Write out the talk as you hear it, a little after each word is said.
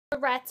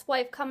Rat's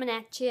wife coming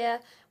at you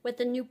with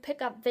a new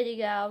pickup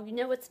video. You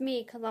know it's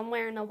me because I'm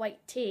wearing a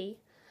white tee.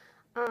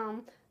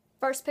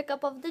 First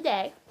pickup of the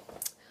day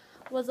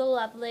was a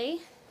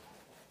lovely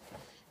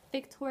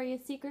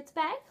Victoria's Secrets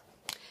bag.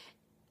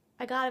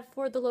 I got it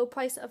for the low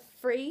price of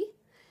free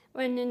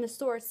when in the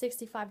store it's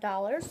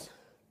 $65.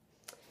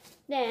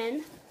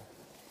 Then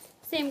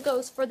same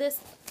goes for this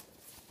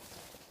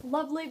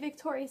lovely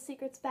Victoria's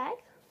Secrets bag.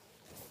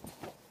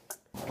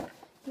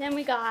 Then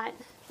we got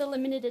the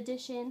limited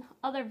edition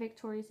other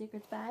Victoria's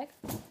Secrets bag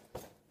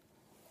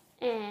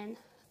and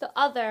the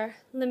other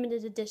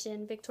limited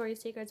edition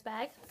Victoria's Secrets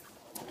bag.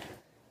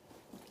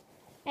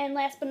 And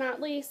last but not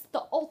least,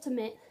 the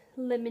ultimate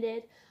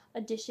limited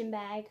edition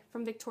bag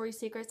from Victoria's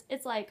Secrets.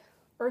 It's like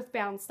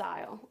Earthbound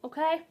style,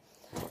 okay?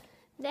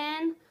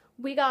 Then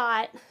we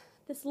got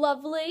this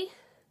lovely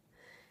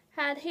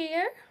hat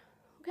here,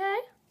 okay?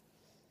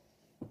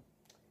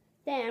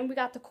 Then we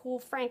got the cool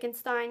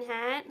Frankenstein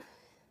hat.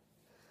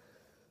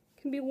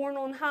 Can be worn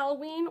on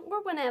Halloween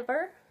or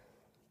whenever.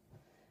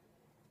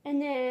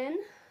 And then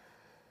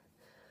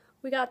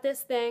we got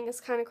this thing. It's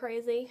kind of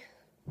crazy.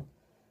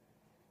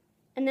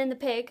 And then the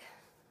pig.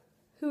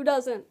 Who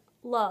doesn't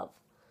love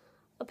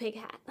a pig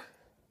hat?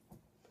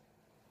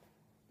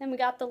 Then we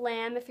got the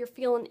lamb if you're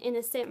feeling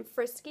innocent and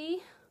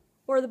frisky.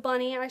 Or the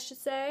bunny, I should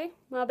say.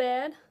 My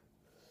bad.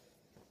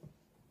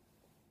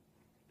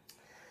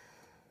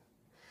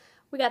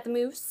 We got the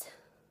moose.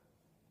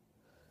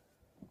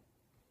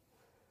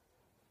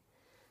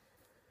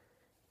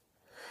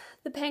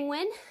 The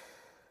penguin.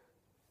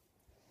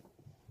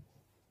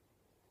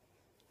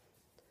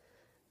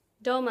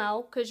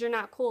 Domo, because you're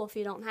not cool if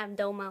you don't have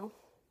Domo.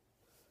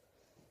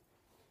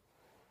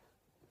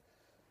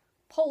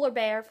 Polar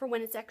bear for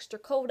when it's extra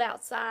cold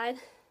outside.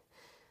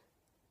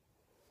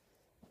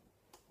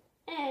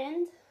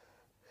 And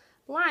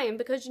lion,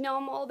 because you know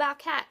I'm all about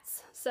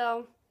cats.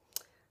 So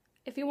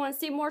if you want to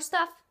see more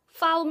stuff,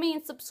 follow me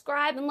and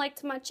subscribe and like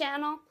to my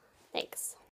channel. Thanks.